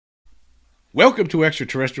Welcome to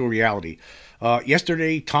Extraterrestrial Reality.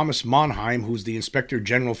 Yesterday, Thomas Monheim, who's the Inspector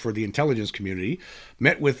General for the Intelligence Community,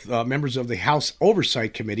 met with members of the House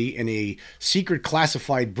Oversight Committee in a secret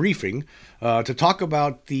classified briefing to talk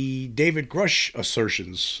about the David Grush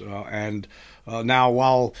assertions.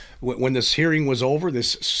 Now, when this hearing was over,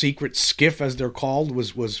 this secret skiff, as they're called,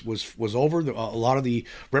 was over. A lot of the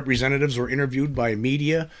representatives were interviewed by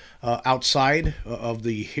media outside of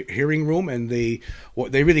the hearing room, and they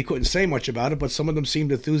really couldn't say much about it. But some of them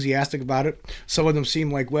seemed enthusiastic about it. Some of them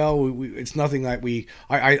seemed like, well, it's nothing like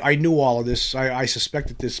I knew all of this. I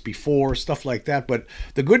suspected this before, stuff like that. But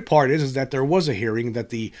the good part is that there was a hearing.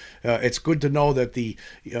 That it's good to know that the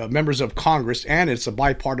members of Congress, and it's a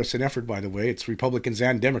bipartisan effort, by the way. It's Republicans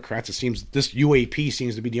and Democrats. It seems this UAP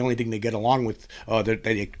seems to be the only thing they get along with. That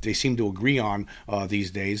they seem to agree on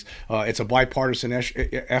these days. It's a bipartisan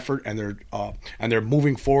effort, and they're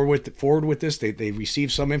moving forward with this. They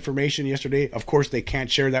received some information yesterday. Of course, they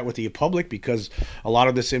can't share that with the public because a lot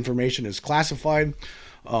of this information is classified.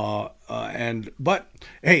 But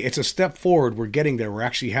hey, it's a step forward. We're getting there. We're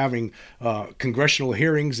actually having congressional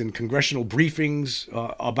hearings and congressional briefings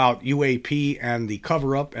about UAP and the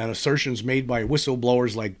cover-up and assertions made by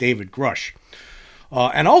whistleblowers like David Grush.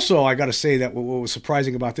 And also, I got to say that what was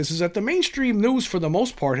surprising about this is that the mainstream news, for the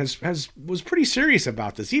most part, was pretty serious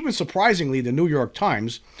about this. Even surprisingly, the New York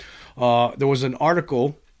Times, there was an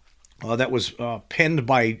article that was penned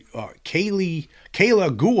by Kayla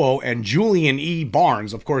Guo and Julian E.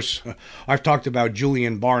 Barnes. Of course, I've talked about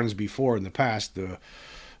Julian Barnes before in the past.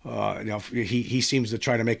 He seems to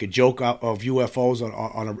try to make a joke out of UFOs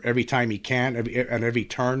on every time he can, every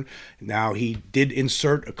turn. Now, he did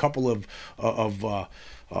insert a couple of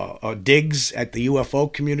digs at the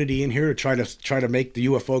UFO community in here to try to make the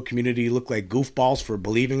UFO community look like goofballs for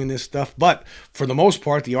believing in this stuff. But for the most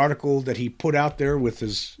part, the article that he put out there with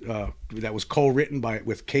his that was co-written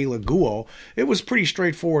with Kayla Guo, it was pretty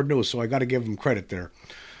straightforward news. So I got to give him credit there.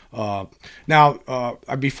 Now,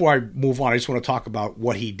 before I move on, I just want to talk about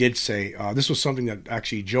what he did say. This was something that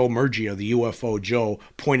actually Joe Murgia, the UFO Joe,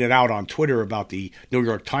 pointed out on Twitter about the New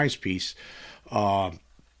York Times piece.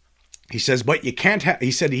 He says, but you can't have,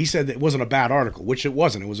 he said it wasn't a bad article, which it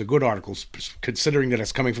wasn't. It was a good article, considering that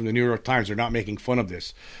it's coming from the New York Times. They're not making fun of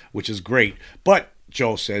this, which is great. But,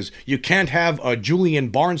 Joe says, you can't have a Julian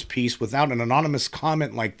Barnes piece without an anonymous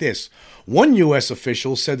comment like this. One U.S.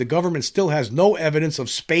 official said the government still has no evidence of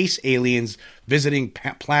space aliens visiting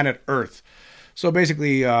planet Earth. So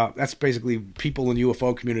basically, that's basically people in the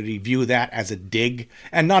UFO community view that as a dig.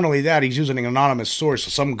 And not only that, he's using an anonymous source.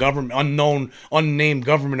 Some unnamed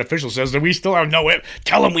government official says that we still have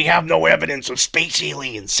tell him we have no evidence of space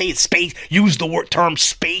aliens. Say space, use the term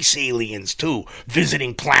space aliens too,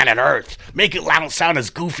 visiting planet Earth. Make it sound as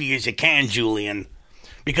goofy as you can, Julian.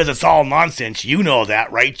 Because it's all nonsense. You know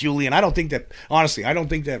that, right, Julian? I don't think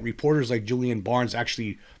that reporters like Julian Barnes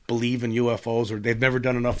actually believe in UFOs, or they've never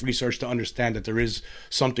done enough research to understand that there is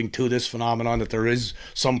something to this phenomenon, that there is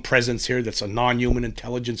some presence here, that's a non-human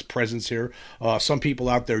intelligence presence here. Some people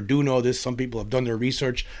out there do know this. Some people have done their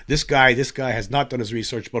research. This guy has not done his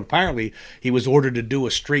research, but apparently he was ordered to do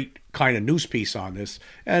a straight kind of news piece on this.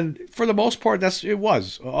 And for the most part, it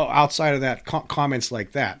was outside of that comments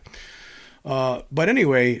like that. But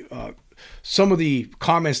anyway, some of the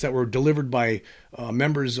comments that were delivered by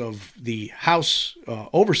members of the House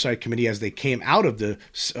Oversight Committee as they came out of the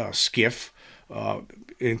skiff,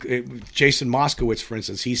 Jason Moskowitz, for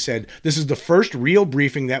instance, he said, this is the first real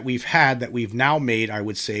briefing that we've now made, I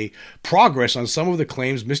would say, progress on some of the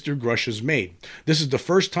claims Mr. Grush has made. This is the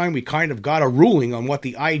first time we kind of got a ruling on what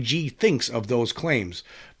the IG thinks of those claims.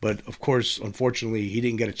 But of course, unfortunately, he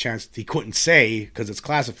didn't get a chance. He couldn't say, because it's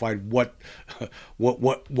classified, what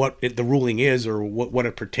the ruling is, or what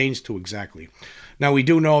it pertains to exactly. Now, we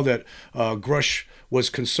do know that Grush was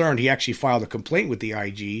concerned. He actually filed a complaint with the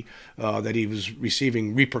IG that he was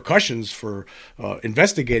receiving repercussions for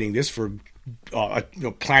investigating this, for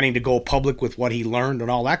planning to go public with what he learned and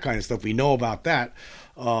all that kind of stuff. We know about that.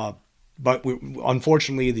 But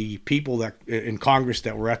unfortunately, the people that in Congress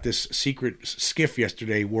that were at this secret skiff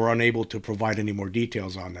yesterday were unable to provide any more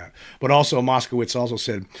details on that. But also, Moskowitz also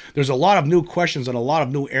said, there's a lot of new questions and a lot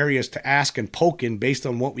of new areas to ask and poke in based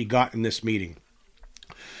on what we got in this meeting.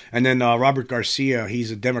 And then Robert Garcia,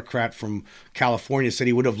 he's a Democrat from California, said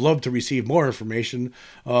he would have loved to receive more information,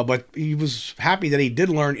 but he was happy that he did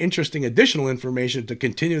learn interesting additional information to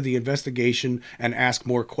continue the investigation and ask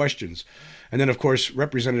more questions. And then, of course,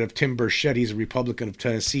 Representative Tim Burchett, he's a Republican of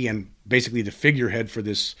Tennessee and basically the figurehead for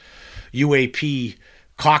this UAP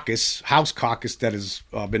House caucus that has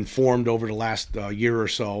been formed over the last year or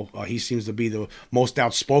so. He seems to be the most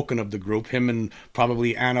outspoken of the group. Him and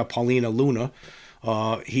probably Anna Paulina Luna.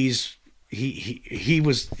 I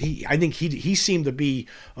think he seemed to be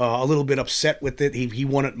a little bit upset with it. He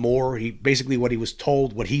wanted more. He basically what he was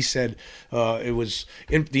told, what he said, the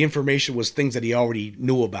information was things that he already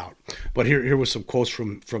knew about. But here was some quotes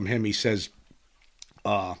from him. He says.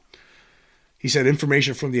 He said,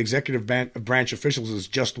 information from the executive branch officials is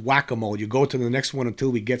just whack-a-mole. You go to the next one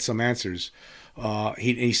until we get some answers.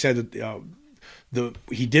 He said that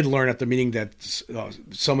he did learn at the meeting that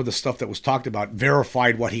some of the stuff that was talked about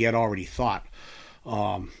verified what he had already thought.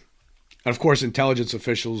 And of course, intelligence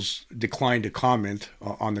officials declined to comment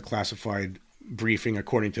on the classified briefing,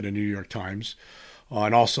 according to the New York Times.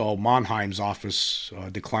 And also Monheim's office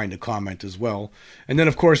declined to comment as well. And then,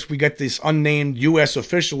 of course, we get this unnamed U.S.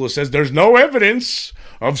 official who says there's no evidence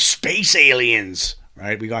of space aliens.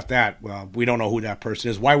 Right? We got that. Well, we don't know who that person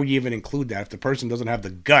is. Why would you even include that? If the person doesn't have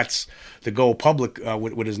the guts to go public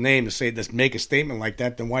with his name to make a statement like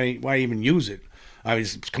that, then why even use it? I mean,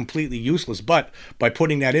 it's completely useless. But by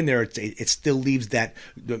putting that in there, it still leaves that.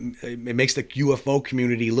 It makes the UFO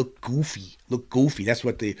community look goofy. That's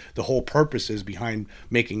what the whole purpose is behind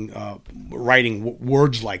writing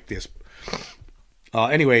words like this.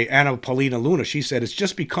 Anyway, Anna Paulina Luna, she said, it's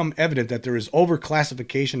just become evident that there is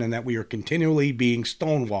overclassification and that we are continually being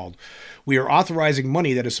stonewalled. We are authorizing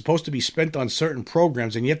money that is supposed to be spent on certain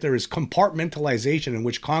programs, and yet there is compartmentalization in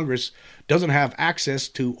which Congress doesn't have access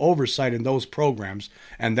to oversight in those programs,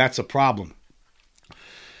 and that's a problem.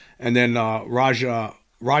 And then Raja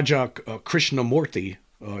Krishnamurti,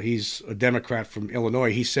 he's a Democrat from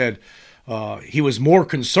Illinois, he said he was more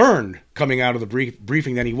concerned coming out of the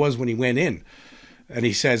briefing than he was when he went in. And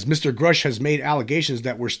he says, Mr. Grush has made allegations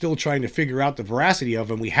that we're still trying to figure out the veracity of,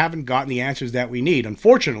 and we haven't gotten the answers that we need.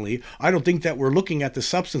 Unfortunately, I don't think that we're looking at the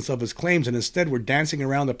substance of his claims, and instead we're dancing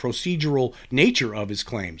around the procedural nature of his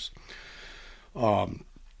claims. So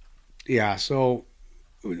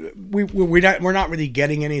we're not really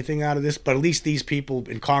getting anything out of this, but at least these people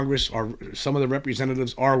in Congress, some of the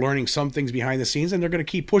representatives are learning some things behind the scenes, and they're going to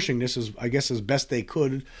keep pushing this as best they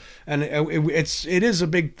could. And it is a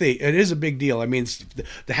big thing. It is a big deal. I mean,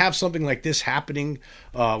 to have something like this happening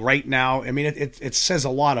right now, I mean, it says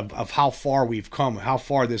a lot of how far we've come, how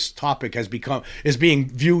far this topic is being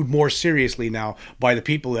viewed more seriously now by the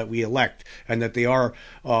people that we elect, and that they are,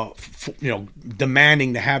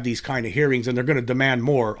 demanding to have these kind of hearings, and they're going to demand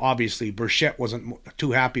more. Obviously, Burchett wasn't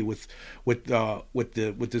too happy with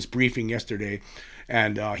this briefing yesterday.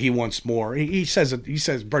 And he wants more. He says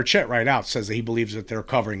Burchett right out says that he believes that they're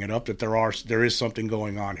covering it up, that there is something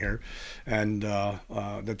going on here, and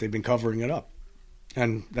that they've been covering it up,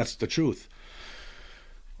 and that's the truth.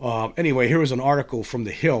 Anyway, here was an article from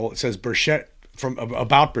The Hill. It says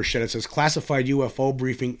about Burchett. It says classified UFO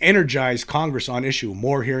briefing energized Congress on issue.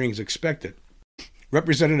 More hearings expected.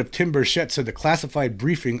 Representative Tim Burchett said the classified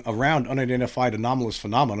briefing around unidentified anomalous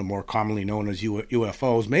phenomena, more commonly known as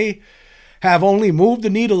UFOs, may have only moved the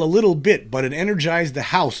needle a little bit, but it energized the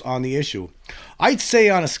House on the issue. I'd say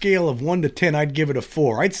on a scale of 1 to 10, I'd give it a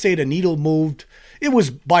 4. I'd say the needle moved. It was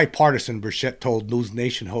bipartisan, Burchett told News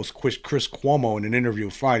Nation host Chris Cuomo in an interview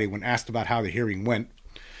Friday when asked about how the hearing went.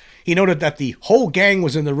 He noted that the whole gang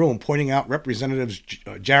was in the room, pointing out Representatives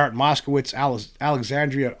Jarrett Moskowitz,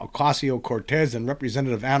 Alexandria Ocasio-Cortez, and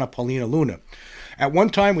Representative Anna Paulina Luna. At one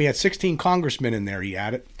time, we had 16 congressmen in there, he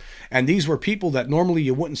added, and these were people that normally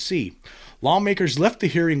you wouldn't see. Lawmakers left the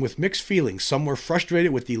hearing with mixed feelings. Some were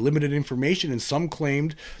frustrated with the limited information, and some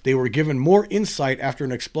claimed they were given more insight after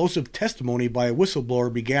an explosive testimony by a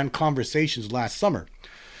whistleblower began conversations last summer.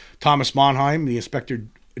 Thomas Monheim, the Inspector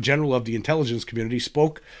General of the Intelligence Community,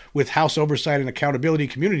 spoke with House Oversight and Accountability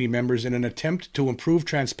Community members in an attempt to improve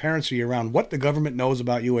transparency around what the government knows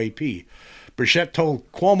about UAP. Burchett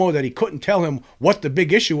told Cuomo that he couldn't tell him what the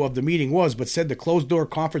big issue of the meeting was, but said the closed-door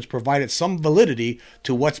conference provided some validity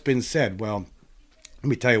to what's been said. Well, let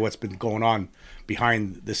me tell you what's been going on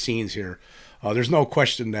behind the scenes here. There's no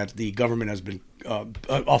question that the government has been,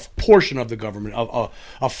 a portion of the government,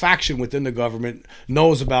 a faction within the government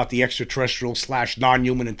knows about the extraterrestrial /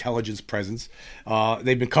 non-human intelligence presence.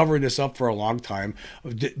 They've been covering this up for a long time.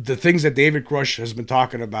 The things that David Grush has been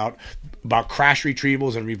talking about crash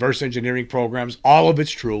retrievals and reverse engineering programs, all of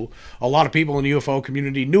it's true. A lot of people in the UFO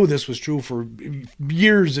community knew this was true for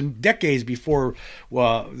years and decades before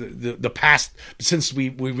the past, since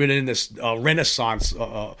we've been in this renaissance,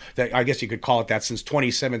 that I guess you could call it that, since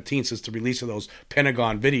 2017, since the release of those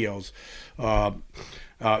Pentagon videos.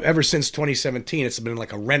 Ever since 2017, it's been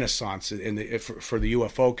like a renaissance for the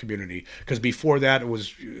UFO community. Because before that, it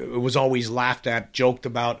was always laughed at, joked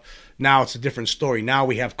about. Now it's a different story. Now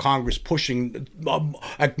we have Congress pushing,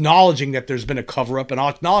 acknowledging that there's been a cover-up and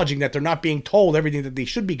acknowledging that they're not being told everything that they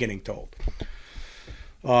should be getting told.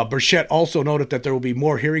 Burchett also noted that there will be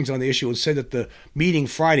more hearings on the issue and said that the meeting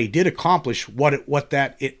Friday did accomplish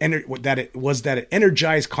that it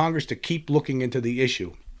energized Congress to keep looking into the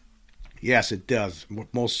issue. Yes, it does,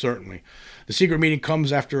 most certainly. The secret meeting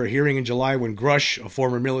comes after a hearing in July when Grush, a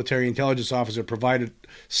former military intelligence officer, provided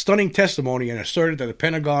stunning testimony and asserted that the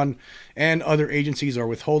Pentagon and other agencies are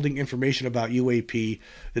withholding information about UAP.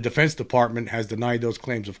 The Defense Department has denied those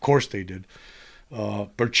claims. Of course they did.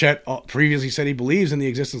 Burchett previously said he believes in the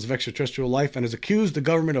existence of extraterrestrial life and has accused the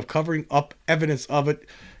government of covering up evidence of it.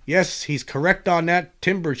 Yes, he's correct on that.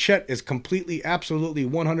 Tim Burchett is completely, absolutely,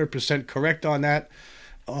 100% correct on that.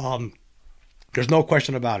 There's no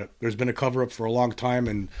question about it. There's been a cover-up for a long time,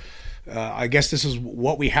 and I guess this is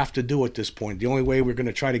what we have to do at this point. The only way we're going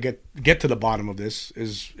to try to get to the bottom of this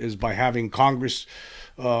is by having Congress,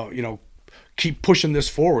 keep pushing this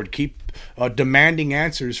forward, keep demanding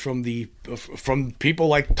answers from people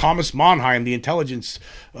like Thomas Monheim, the intelligence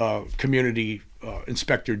community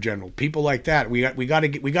inspector general, people like that. We got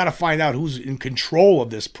to find out who's in control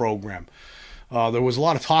of this program. There was a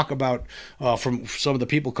lot of talk about from some of the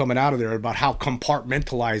people coming out of there about how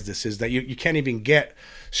compartmentalized this is, that you can't even get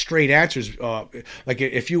straight answers. Like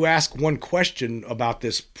if you ask one question about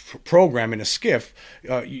this program in a skiff,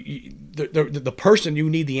 the person you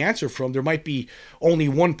need the answer from, there might be only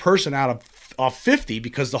one person out of 50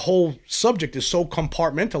 because the whole subject is so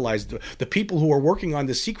compartmentalized. The people who are working on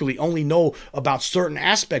this secretly only know about certain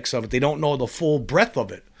aspects of it. They don't know the full breadth of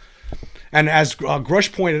it. And as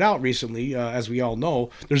Grush pointed out recently, as we all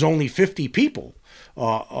know, there's only 50 people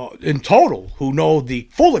in total who know the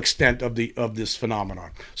full extent of this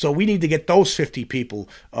phenomenon. So we need to get those 50 people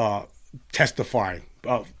testifying,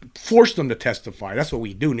 force them to testify. That's what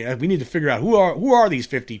we do. We need to figure out who are these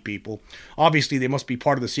 50 people. Obviously, they must be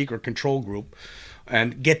part of the secret control group,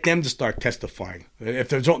 and get them to start testifying.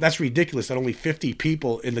 That's ridiculous that only 50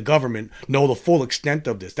 people in the government know the full extent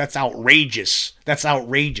of this. That's outrageous. That's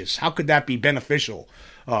outrageous. How could that be beneficial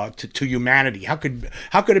to humanity? How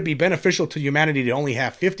could it be beneficial to humanity to only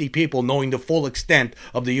have 50 people knowing the full extent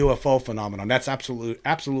of the UFO phenomenon? That's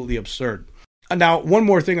absolutely absurd. Now, one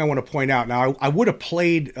more thing I want to point out. Now, I would have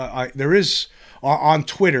played. There is on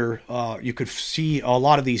Twitter. You could see a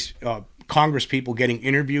lot of these Congress people getting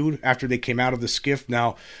interviewed after they came out of the skiff.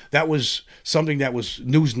 Now, that was something that was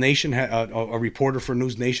News Nation, a reporter for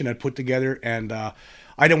News Nation had put together, and I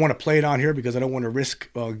didn't want to play it on here because I don't want to risk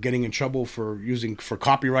getting in trouble for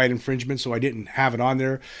copyright infringement, so I didn't have it on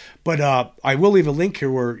there. But I will leave a link here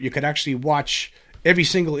where you could actually watch every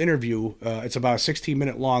single interview. It's about a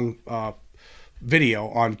 16-minute long video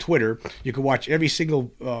on Twitter. You can watch every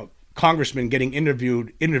single congressmen getting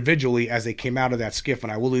interviewed individually as they came out of that skiff,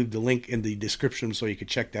 and I will leave the link in the description so you can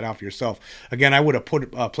check that out for yourself. Again, I would have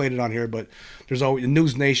played it on here, but there's always in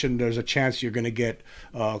News Nation. There's a chance you're going to get,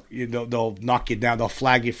 they'll knock you down, they'll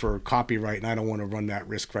flag you for copyright, and I don't want to run that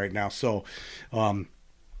risk right now. So,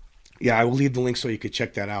 yeah, I will leave the link so you can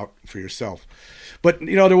check that out for yourself. But,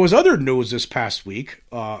 there was other news this past week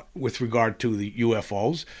with regard to the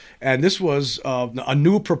UFOs, and this was a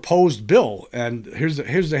new proposed bill. And here's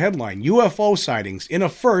the headline: UFO sightings. In a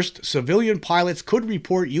first, civilian pilots could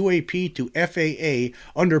report UAP to FAA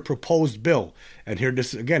under proposed bill. And here,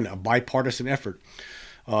 this is, again, a bipartisan effort.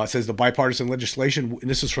 It says the bipartisan legislation, and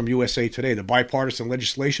this is from USA Today, the bipartisan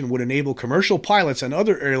legislation would enable commercial pilots and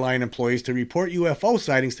other airline employees to report UFO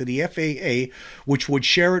sightings to the FAA, which would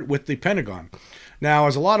share it with the Pentagon. Now,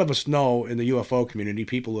 as a lot of us know in the UFO community,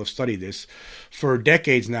 people who have studied this, for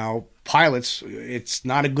decades now, pilots, it's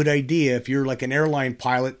not a good idea if you're like an airline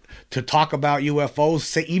pilot to talk about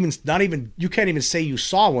UFOs. You can't even say you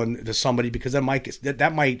saw one to somebody, because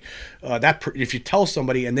if you tell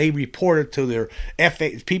somebody and they report it to their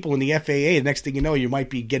people in the FAA, the next thing you know, you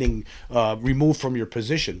might be getting removed from your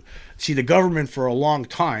position. See, the government for a long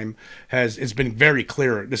time it's been very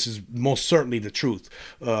clear. This is most certainly the truth.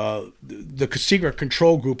 The secret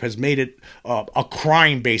control group has made it a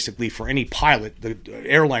crime, basically, for any pilot, the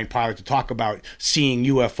airline pilot, to talk about seeing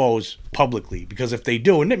UFOs publicly, because if they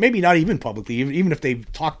do, and maybe not even publicly, even if they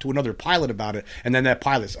talk to another pilot about it, and then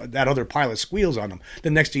that other pilot squeals on them, the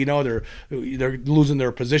next thing you know, they're losing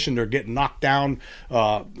their position, they're getting knocked down.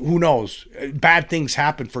 Who knows? Bad things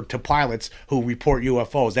happen to pilots who report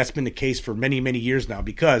UFOs. That's been the case for many years now,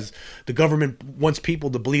 because the government wants people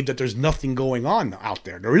to believe that there's nothing going on out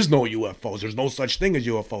there. There is no UFOs. There's no such thing as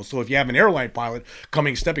UFOs. So if you have an airline pilot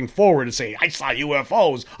stepping forward and saying, "I saw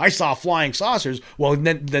UFOs, I saw flying saucers," well,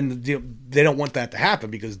 then they don't want that to happen,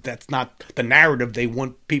 because that's not the narrative they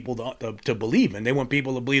want people to believe in. They want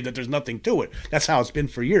people to believe that there's nothing to it. That's how it's been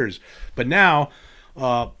for years. But now,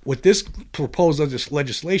 with this proposed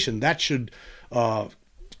legislation, that should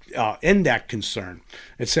end that concern.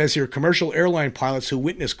 It says here, commercial airline pilots who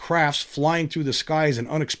witness crafts flying through the skies in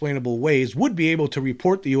unexplainable ways would be able to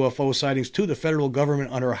report the UFO sightings to the federal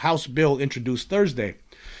government under a House bill introduced Thursday.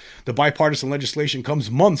 The bipartisan legislation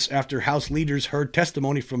comes months after House leaders heard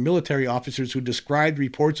testimony from military officers who described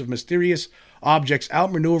reports of mysterious objects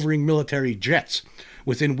outmaneuvering military jets.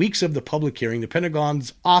 Within weeks of the public hearing, the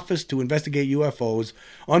Pentagon's Office to Investigate UFOs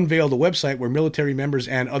unveiled a website where military members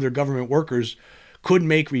and other government workers could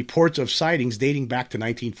make reports of sightings dating back to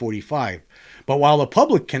 1945. But while the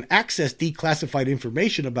public can access declassified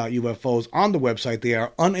information about UFOs on the website, they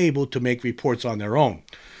are unable to make reports on their own.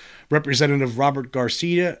 Representative Robert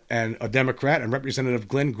Garcia, a Democrat, and Representative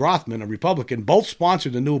Glenn Grothman, a Republican, both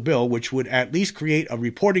sponsored the new bill, which would at least create a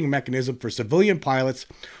reporting mechanism for civilian pilots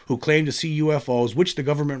who claim to see UFOs, which the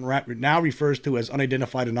government now refers to as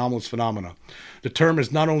unidentified anomalous phenomena. The term is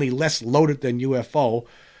not only less loaded than UFO,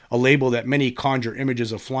 a label that many conjure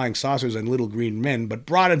images of flying saucers and little green men, but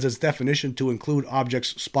broadens its definition to include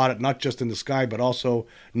objects spotted not just in the sky, but also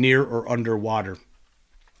near or underwater.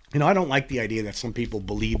 You know, I don't like the idea that some people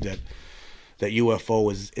believe that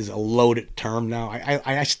UFO is a loaded term now.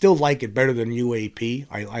 I still like it better than UAP.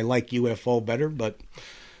 I like UFO better, but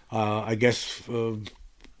I guess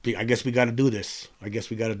we got to do this. I guess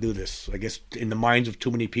in the minds of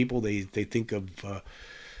too many people, they think of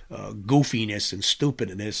goofiness and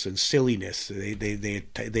stupidness and silliness.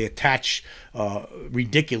 They attach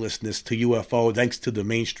ridiculousness to UFO, thanks to the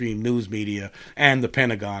mainstream news media and the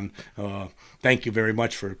Pentagon. Thank you very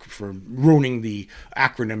much for ruining the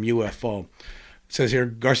acronym UFO. It says here,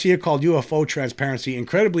 Garcia called UFO transparency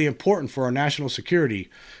incredibly important for our national security,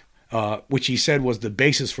 which he said was the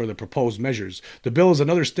basis for the proposed measures. The bill is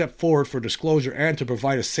another step forward for disclosure and to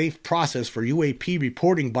provide a safe process for UAP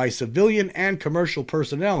reporting by civilian and commercial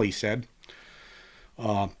personnel, he said.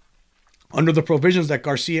 Under the provisions that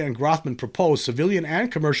Garcia and Grothman proposed, civilian and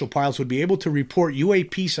commercial pilots would be able to report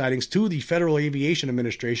UAP sightings to the Federal Aviation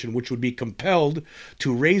Administration, which would be compelled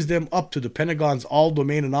to raise them up to the Pentagon's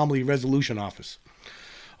All-Domain Anomaly Resolution Office.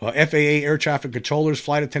 FAA air traffic controllers,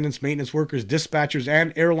 flight attendants, maintenance workers, dispatchers,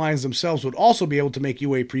 and airlines themselves would also be able to make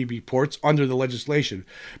UAP reports under the legislation.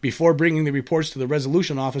 Before bringing the reports to the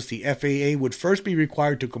resolution office, the FAA would first be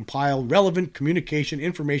required to compile relevant communication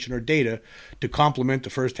information or data to complement the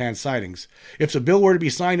first-hand sightings. If the bill were to be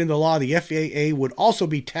signed into law, the FAA would also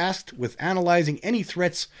be tasked with analyzing any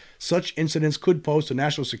threats such incidents could pose to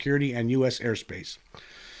national security and U.S. airspace.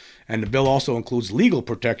 And the bill also includes legal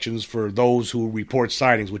protections for those who report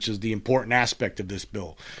sightings, which is the important aspect of this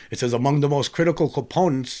bill. It says among the most critical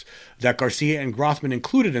components that Garcia and Grothman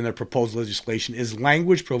included in their proposed legislation is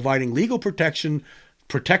language providing legal protections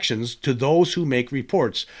to those who make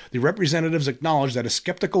reports. The representatives acknowledge that a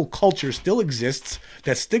skeptical culture still exists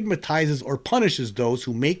that stigmatizes or punishes those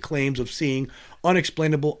who make claims of seeing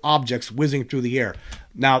unexplainable objects whizzing through the air.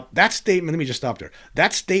 Now, that statement, let me just stop there.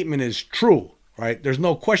 That statement is true. Right? There's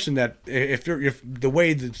no question that if the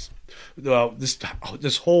way this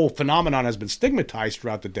whole phenomenon has been stigmatized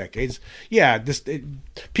throughout the decades,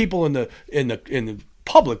 people in the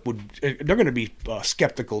public they're going to be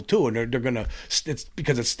skeptical too, and they're going to, it's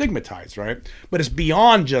because it's stigmatized, right? But it's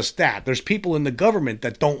beyond just that. There's people in the government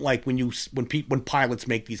that don't like when pilots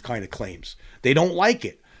make these kind of claims. They don't like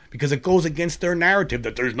it because it goes against their narrative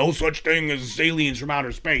that there's no such thing as aliens from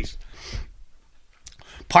outer space.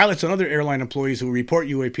 Pilots and other airline employees who report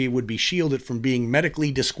UAP would be shielded from being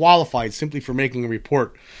medically disqualified simply for making a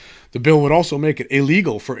report. The bill would also make it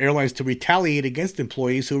illegal for airlines to retaliate against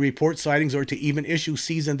employees who report sightings or to even issue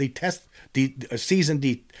cease and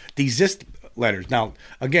desist letters. Now,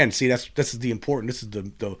 again, see, this is the important. This is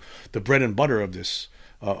the bread and butter of this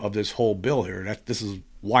whole bill here. This is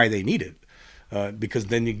why they need it, because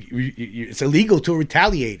then it's illegal to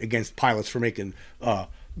retaliate against pilots for making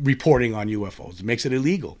reporting on UFOs. It makes it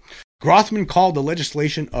illegal. Grothman called the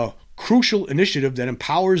legislation a crucial initiative that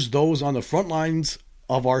empowers those on the front lines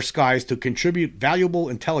of our skies to contribute valuable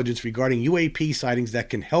intelligence regarding UAP sightings that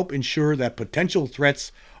can help ensure that potential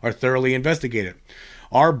threats are thoroughly investigated.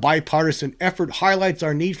 Our bipartisan effort highlights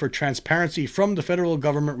our need for transparency from the federal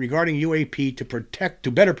government regarding UAP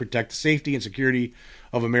to better protect the safety and security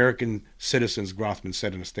of American citizens, Grothman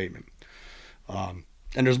said in a statement.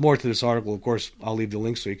 And there's more to this article. Of course, I'll leave the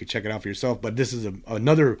link so you can check it out for yourself. But this is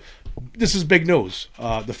this is big news.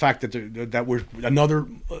 The fact that another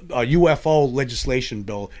UFO legislation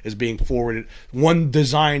bill is being forwarded, one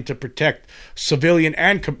designed to protect civilian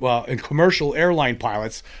and commercial airline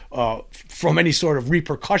pilots from any sort of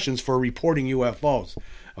repercussions for reporting UFOs.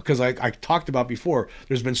 Because I talked about before,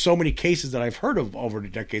 there's been so many cases that I've heard of over the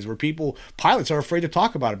decades where pilots are afraid to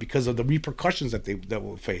talk about it because of the repercussions that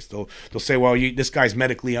will face. They'll say, well, this guy's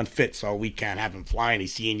medically unfit, so we can't have him flying.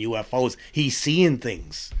 He's seeing UFOs. He's seeing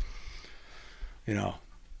things.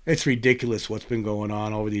 It's ridiculous what's been going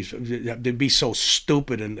on over these. They'd be so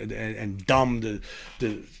stupid and dumb that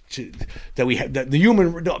we have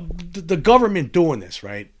the government doing this,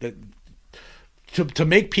 right? To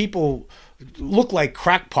make people look like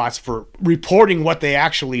crackpots for reporting what they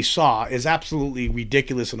actually saw is absolutely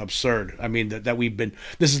ridiculous and absurd. I mean,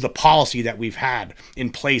 this is the policy that we've had in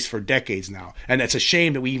place for decades now. And it's a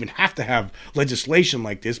shame that we even have to have legislation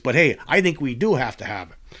like this. But hey, I think we do have to have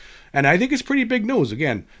it. And I think it's pretty big news.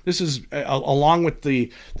 Again, this is along with the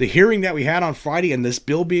hearing that we had on Friday and this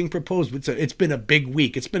bill being proposed. It's been a big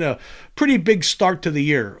week. It's been a pretty big start to the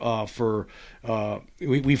year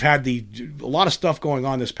we've had a lot of stuff going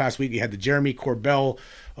on this past week. We had the Jeremy Corbell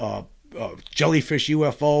jellyfish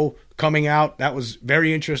UFO coming out. That was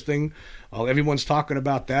very interesting. Everyone's talking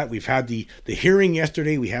about that. We've had the hearing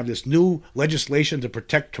yesterday. We have this new legislation to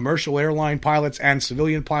protect commercial airline pilots and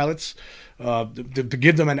civilian pilots, to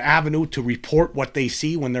give them an avenue to report what they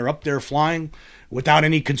see when they're up there flying without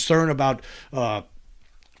any concern about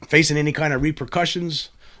facing any kind of repercussions.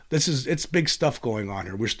 It's big stuff going on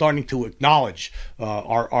here. We're starting to acknowledge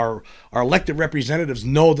our elected representatives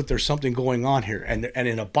know that there's something going on here, and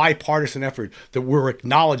in a bipartisan effort that we're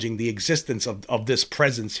acknowledging the existence of this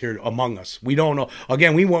presence here among us. We don't know.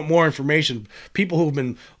 Again, we want more information. People who've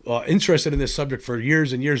been interested in this subject for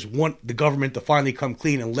years and years want the government to finally come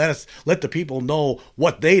clean and let the people know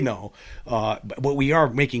what they know. But we are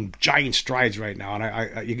making giant strides right now,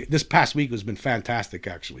 and this past week has been fantastic,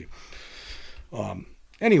 actually.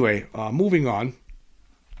 Anyway, moving on.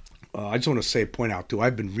 I just want to point out too,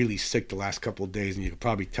 I've been really sick the last couple of days, and you can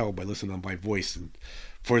probably tell by listening to my voice. And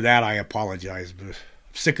for that, I apologize. But I'm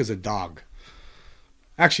sick as a dog.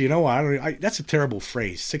 Actually, you know what? That's a terrible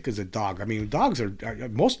phrase. Sick as a dog. I mean,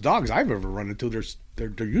 most dogs I've ever run into,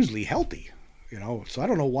 they're usually healthy. So I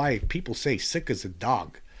don't know why people say sick as a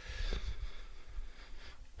dog.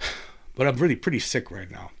 But I'm really pretty sick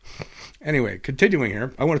right now. Anyway, continuing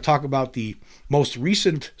here, I want to talk about the most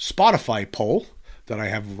recent Spotify poll that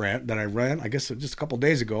I ran, I guess just a couple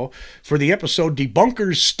days ago, for the episode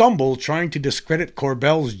Debunkers Stumble Trying to Discredit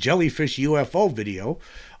Corbell's Jellyfish UFO Video.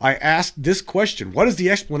 I asked this question: what is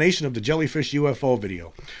the explanation of the jellyfish UFO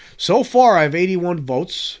video? So far, I have 81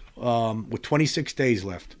 votes with 26 days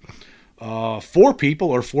left. 4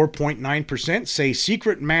 people, or 4.9%, say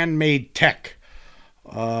secret man-made tech.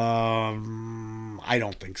 I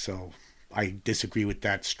don't think so. I disagree with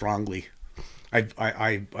that strongly.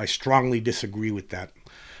 I strongly disagree with that.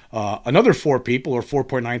 Another 4 people, or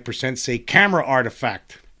 4.9%, say camera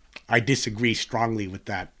artifact. I disagree strongly with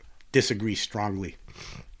that. Disagree strongly.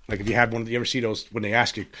 Like if you had you ever see those when they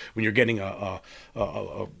ask you when you're getting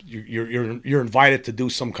you're invited to do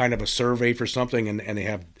some kind of a survey for something, and they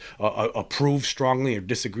have approve strongly or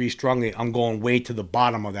disagree strongly. I'm going way to the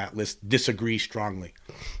bottom of that list. Disagree strongly.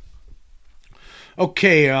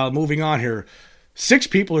 Okay, moving on here. 6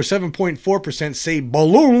 people, or 7.4%, say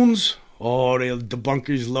balloons. Oh, the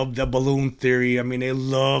debunkers love the balloon theory. I mean, they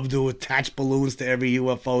love to attach balloons to every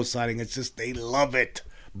UFO sighting. It's just, they love it.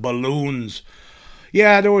 Balloons.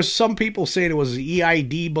 Yeah, there was some people saying it was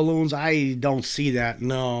EID balloons. I don't see that.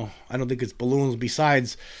 No, I don't think it's balloons.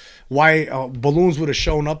 Besides, why balloons would have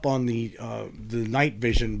shown up on the night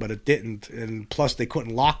vision, but it didn't. And plus, they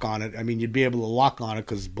couldn't lock on it. I mean, you'd be able to lock on it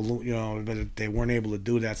because but they weren't able to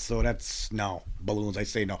do that. So that's no balloons. I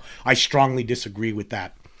say no. I strongly disagree with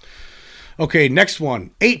that. Okay, next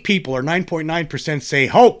one. 8 people, or 9.9%, say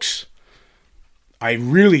hoax.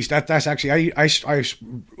 That's actually, I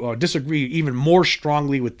disagree even more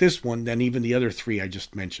strongly with this one than even the other 3 I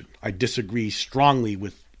just mentioned. I disagree strongly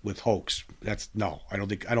with with hoax. That's no. I don't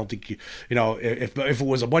think you know, if it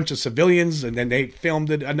was a bunch of civilians and then they filmed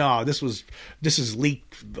it. No, this is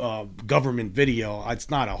leaked government video. It's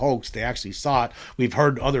not a hoax. They actually saw it. We've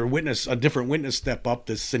heard a different witness step up.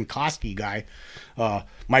 This Sinkoski guy,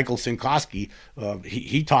 Michael Sinkoski.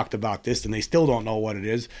 He talked about this, and they still don't know what it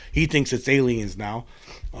is. He thinks it's aliens now.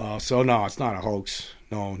 So no, it's not a hoax.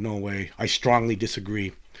 No way. I strongly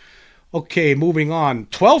disagree. Okay, moving on.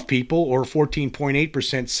 12 people, or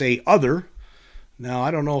 14.8%, say other. Now,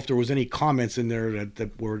 I don't know if there was any comments in there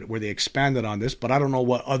where they expanded on this, but I don't know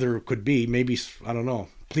what other could be. Maybe, I don't know.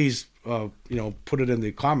 Please, put it in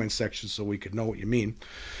the comments section so we could know what you mean.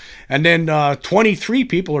 And then 23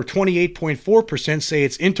 people, or 28.4%, say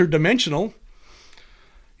it's interdimensional.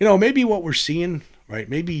 You know, maybe what we're seeing, right?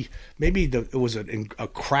 Maybe it was a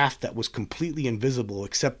craft that was completely invisible,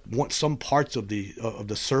 except some parts of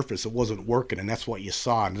the surface it wasn't working, and that's what you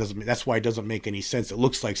saw. And that's why it doesn't make any sense. It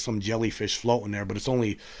looks like some jellyfish floating there, but it's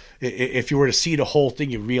only if you were to see the whole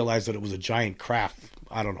thing, you realize that it was a giant craft.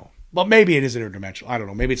 I don't know. But maybe it is interdimensional. I don't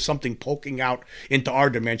know. Maybe it's something poking out into our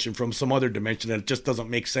dimension from some other dimension that it just doesn't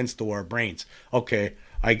make sense to our brains. Okay,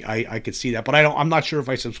 I could see that, but I'm not sure if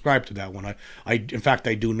I subscribe to that one. In fact,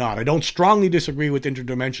 I do not. I don't strongly disagree with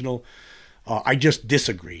interdimensional. I just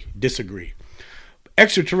disagree.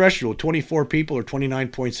 Extraterrestrial, 24 people, or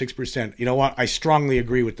 29.6%. You know what? I strongly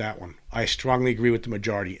agree with that one. I strongly agree with the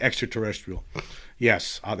majority. Extraterrestrial.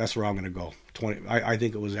 Yes, that's where I'm going to go. 20. I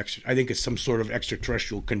think it was extra. I think it's some sort of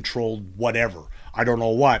extraterrestrial controlled whatever. I don't know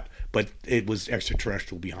what, but it was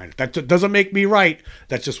extraterrestrial behind it. That doesn't make me right.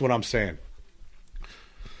 That's just what I'm saying.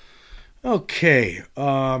 Okay.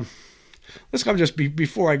 Let's go.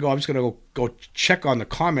 Before I go, I'm just going to go check on the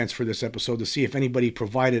comments for this episode to see if anybody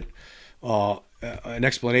provided an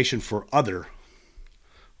explanation for other.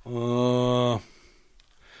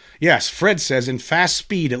 Yes, Fred says, in Fast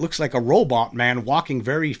Speed, it looks like a robot man walking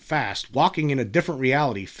very fast, walking in a different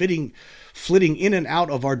reality, flitting in and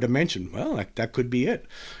out of our dimension. Well, that could be it.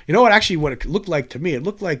 You know what? Actually, what it looked like to me, it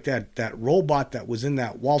looked like that robot that was in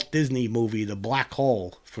that Walt Disney movie, The Black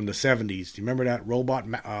Hole, from the 70s. Do you remember that robot,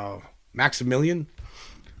 Maximilian?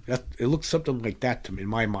 It looked something like that to me in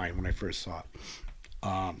my mind when I first saw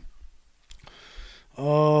it.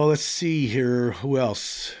 Let's see here. Who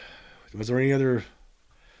else? Was there any other...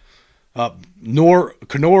 Knorr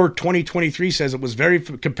 2023 says it was very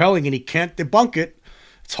compelling and he can't debunk it.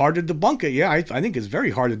 It's hard to debunk it. Yeah, I think it's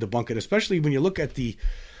very hard to debunk it, especially when you look at the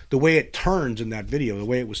way it turns in that video, the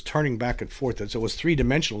way it was turning back and forth. So it was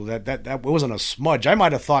three-dimensional. That wasn't a smudge. I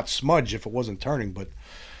might have thought smudge if it wasn't turning, but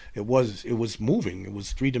it was moving. It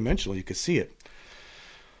was three-dimensional. You could see it.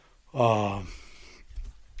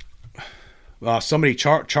 Somebody,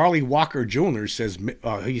 Charlie Walker Jr. says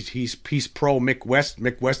he's pro Mick West.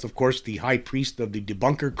 Mick West, of course, the high priest of the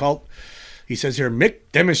debunker cult. He says here,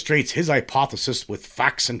 Mick demonstrates his hypothesis with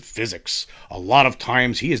facts and physics. A lot of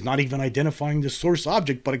times he is not even identifying the source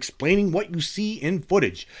object, but explaining what you see in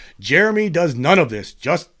footage. Jeremy does none of this,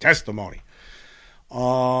 just testimony.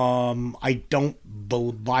 I don't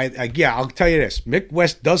buy. Yeah, I'll tell you this. Mick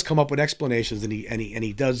West does come up with explanations, and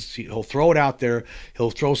he'll throw it out there.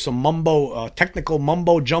 He'll throw some technical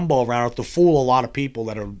mumbo jumbo around it to fool a lot of people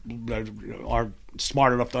that aren't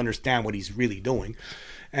smart enough to understand what he's really doing.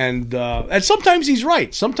 And sometimes he's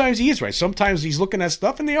right. Sometimes he is right. Sometimes he's looking at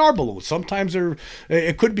stuff and they are balloons. Sometimes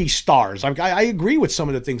it could be stars. I agree with some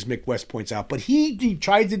of the things Mick West points out, but he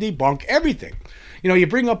tries to debunk everything. You know, you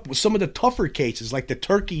bring up some of the tougher cases, like the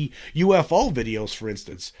Turkey UFO videos, for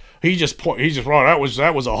instance. He just that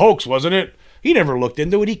was a hoax, wasn't it? He never looked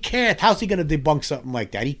into it. He can't. How's he going to debunk something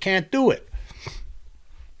like that? He can't do it.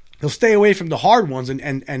 He'll stay away from the hard ones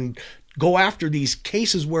and go after these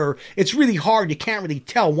cases where it's really hard. You can't really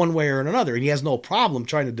tell one way or another, and he has no problem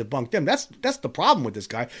trying to debunk them. That's the problem with this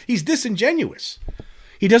guy. He's disingenuous.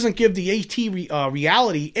 He doesn't give the AT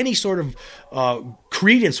reality any sort of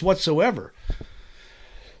credence whatsoever.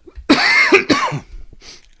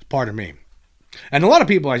 Pardon me. And a lot of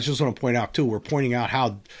people, I just want to point out too, were pointing out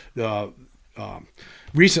how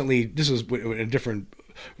recently, this is a different.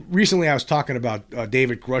 Recently, I was talking about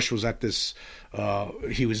David Grush was at this.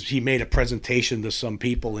 He made a presentation to some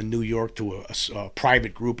people in New York, to a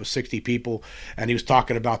private group of 60 people, and he was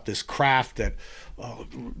talking about this craft that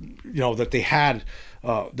that they had,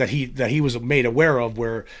 that he was made aware of,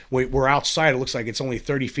 where we're outside, it looks like it's only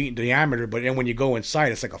 30 feet in diameter, but then when you go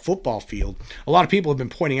inside, it's like a football field. A lot of people have been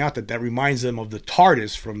pointing out that reminds them of the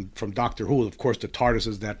TARDIS from Doctor Who. Of course, the TARDIS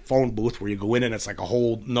is that phone booth where you go in and it's like a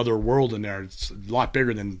whole another world in there. It's a lot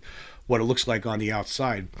bigger than what it looks like on the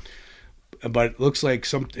outside. But it looks like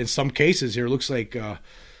in some cases here, it looks like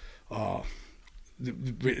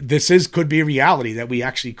this could be a reality, that we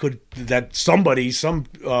actually that some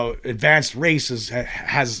advanced race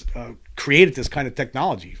has created this kind of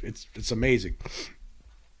technology. It's amazing.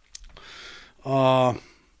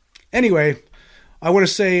 Anyway, I want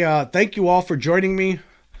to say thank you all for joining me.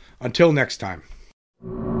 Until next time.